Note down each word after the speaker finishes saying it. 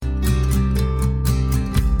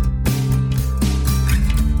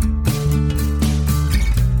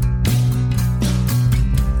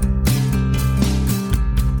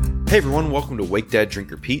Hey everyone, welcome to Wake Dad Drink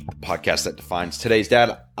Repeat, the podcast that defines today's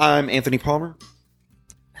dad. I'm Anthony Palmer.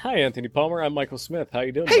 Hi, Anthony Palmer. I'm Michael Smith. How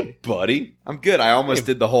you doing, Hey, buddy. I'm good. I almost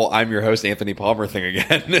did the whole I'm your host, Anthony Palmer thing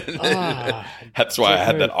again. That's why I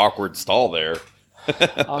had that awkward stall there.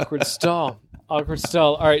 Awkward stall. Awkward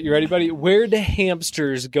stall. All right, you ready, buddy? Where do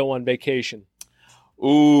hamsters go on vacation?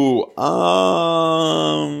 Ooh,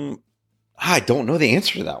 I don't know the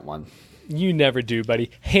answer to that one. You never do,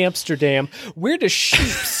 buddy. Hamsterdam. Where do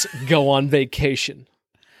sheeps go on vacation?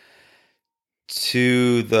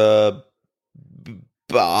 To the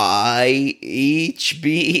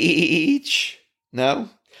beach? No?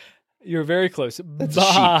 You're very close. That's a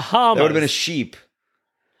Bahamas. sheep. That would have been a sheep.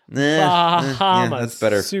 Bahamas. Yeah, that's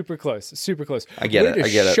better. Super close. Super close. I get it.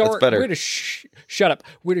 That's better. Shut up.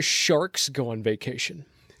 Where do sharks go on vacation?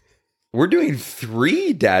 We're doing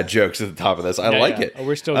 3 dad jokes at the top of this. I like it. Oh,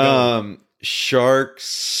 we're still going.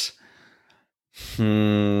 Sharks.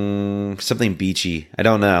 Something beachy. I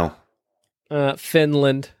don't know.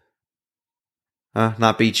 Finland.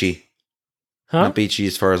 Not beachy. Huh? Not beachy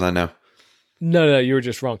as far as I know. No, you were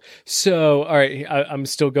just wrong. So, all right, I'm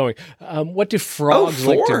still going. What do frogs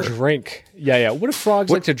like to drink? Yeah. What do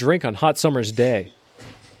frogs like to drink on hot summer's day?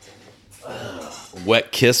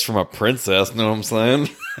 Wet kiss from a princess, know what I'm saying?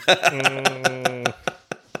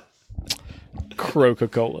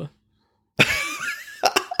 Coca-Cola.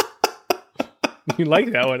 You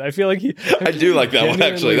like that one? I feel like I do like that one,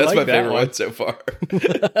 actually. That's my favorite one so far.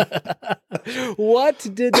 What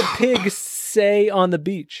did the pig say on the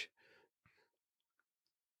beach?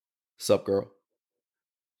 Sup, girl?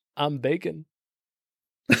 I'm bacon.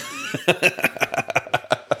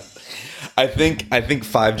 I think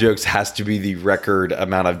 5 jokes has to be the record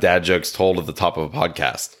amount of dad jokes told at the top of a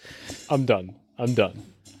podcast. I'm done.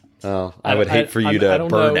 Oh, I would hate for you to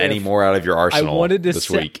burn any more out of your arsenal this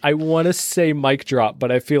week. I want to say mic drop,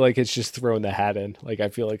 but I feel like it's just throwing the hat in. Like, I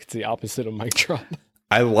feel like it's the opposite of mic drop.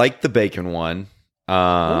 I like the bacon one.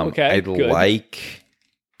 Okay,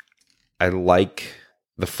 I like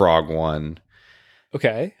the frog one.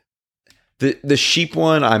 Okay. The sheep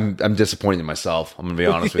one, I'm disappointed in myself. I'm gonna be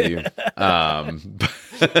honest with you.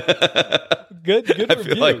 Good I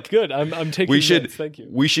review. feel like good. I'm taking notes. Thank you.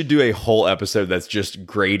 We should do a whole episode that's just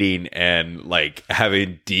grading and like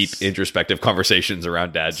having deep introspective conversations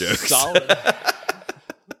around dad jokes. Solid.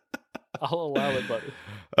 I'll allow it, buddy.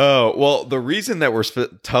 Oh, well, the reason that we're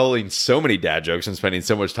telling so many dad jokes and spending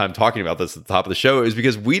so much time talking about this at the top of the show is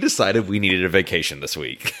because we decided we needed a vacation this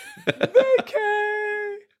week.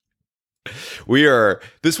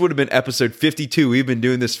 This would have been episode 52. We've been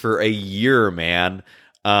doing this for a year, man.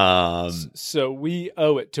 So we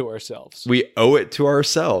owe it to ourselves. We owe it to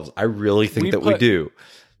ourselves. I really think we do.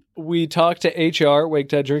 We talked to HR, Wake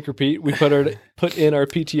Dad Drink Repeat. We put in our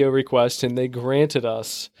PTO request, and they granted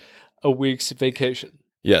us a week's vacation.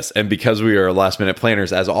 Yes, and because we are last minute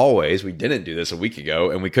planners, as always, we didn't do this a week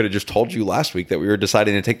ago, and we could have just told you last week that we were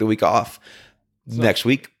deciding to take the week off next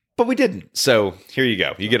week, but we didn't. So here you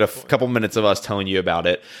go. You get a couple minutes of us telling you about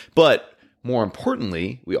it. But more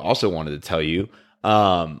importantly, we also wanted to tell you,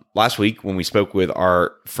 last week when we spoke with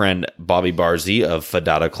our friend Bobby Barzy of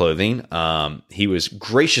Fadada Clothing, he was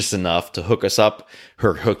gracious enough to hook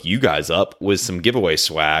you guys up with some giveaway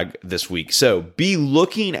swag this week. So be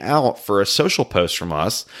looking out for a social post from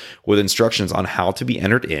us with instructions on how to be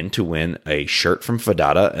entered in to win a shirt from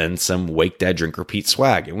Fadada and some Wake Dad Drink Repeat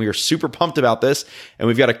swag. And we are super pumped about this. And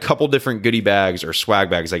we've got a couple different goodie bags or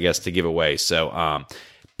swag bags, I guess, to give away. So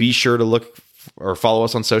be sure to look or follow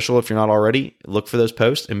us on social if you're not already. Look for those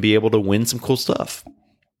posts and be able to win some cool stuff.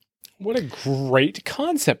 What a great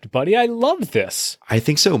concept, buddy. I love this. I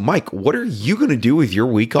think so. Mike, what are you going to do with your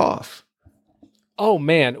week off? Oh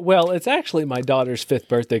man. Well, it's actually my daughter's 5th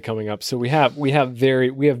birthday coming up. So we have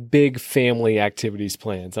big family activities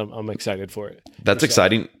planned. I'm excited for it. That's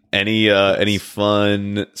exciting. Any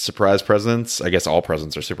fun surprise presents? I guess all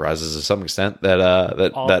presents are surprises to some extent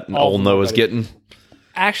that old Noah's getting.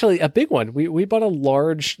 Actually, a big one. We bought a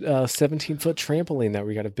large 17-foot trampoline that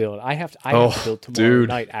we got to build. I have to build tomorrow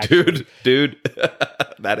night. Actually. Dude,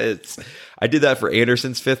 that is. I did that for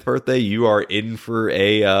Anderson's 5th birthday. You are in for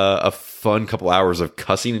a fun couple hours of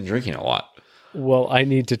cussing and drinking a lot. Well, I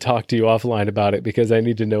need to talk to you offline about it because I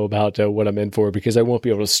need to know about what I'm in for because I won't be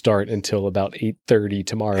able to start until about 8:30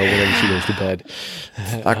 tomorrow when she goes to bed.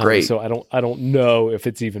 Not great. So I don't know if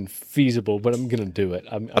it's even feasible, but I'm gonna do it.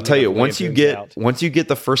 I'll tell you, once you get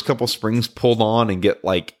the first couple springs pulled on and get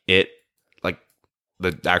the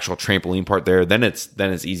actual trampoline part there, then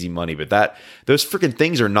it's easy money. But those freaking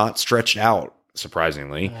things are not stretched out,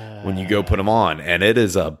 surprisingly, when you go put them on, and it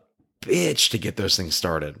is a bitch to get those things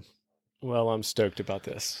started. Well, I'm stoked about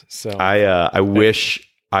this. So I wish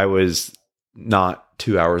I was not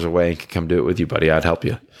 2 hours away and could come do it with you, buddy. I'd help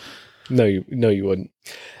you. No, you wouldn't.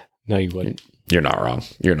 No, you wouldn't. You're not wrong.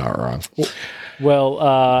 You're not wrong.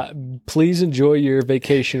 Well, please enjoy your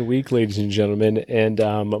vacation week, ladies and gentlemen. And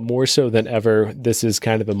more so than ever, this is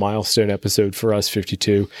kind of a milestone episode for us,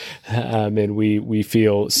 52. And we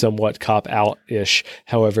feel somewhat cop out-ish.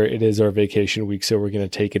 However, it is our vacation week, so we're going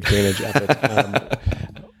to take advantage of it.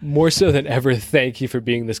 More so than ever, thank you for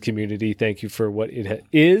being this community. Thank you for what it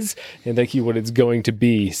is, and thank you what it's going to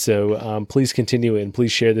be. So please continue and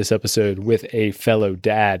please share this episode with a fellow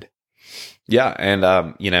dad. Yeah, and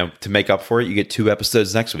to make up for it, you get 2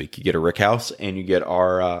 episodes next week. You get a Rick House, and you get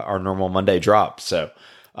our normal Monday drop. So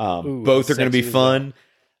both are going to be fun.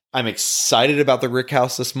 I'm excited about the Rick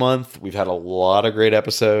House this month. We've had a lot of great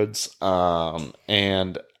episodes,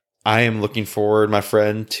 and I am looking forward, my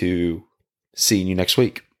friend, to seeing you next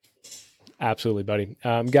week. Absolutely, buddy.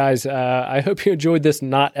 Guys, I hope you enjoyed this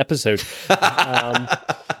not episode.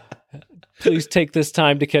 Please take this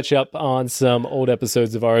time to catch up on some old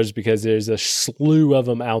episodes of ours because there's a slew of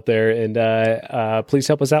them out there. And please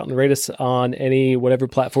help us out and rate us on whatever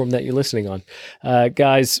platform that you're listening on.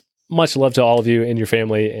 Guys, much love to all of you and your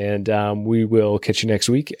family. And we will catch you next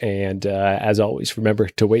week. And as always, remember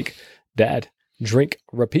to wake, dad, drink,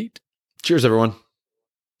 repeat. Cheers, everyone.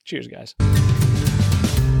 Cheers, guys.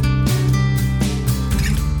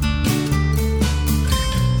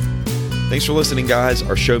 Thanks for listening, guys.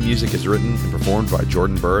 Our show music is written and performed by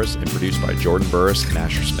Jordan Burris and produced by Jordan Burris and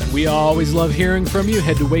Asher Smith. We always love hearing from you.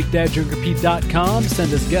 Head to wakedaddrinkrepeat.com,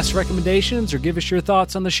 send us guest recommendations, or give us your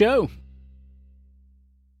thoughts on the show.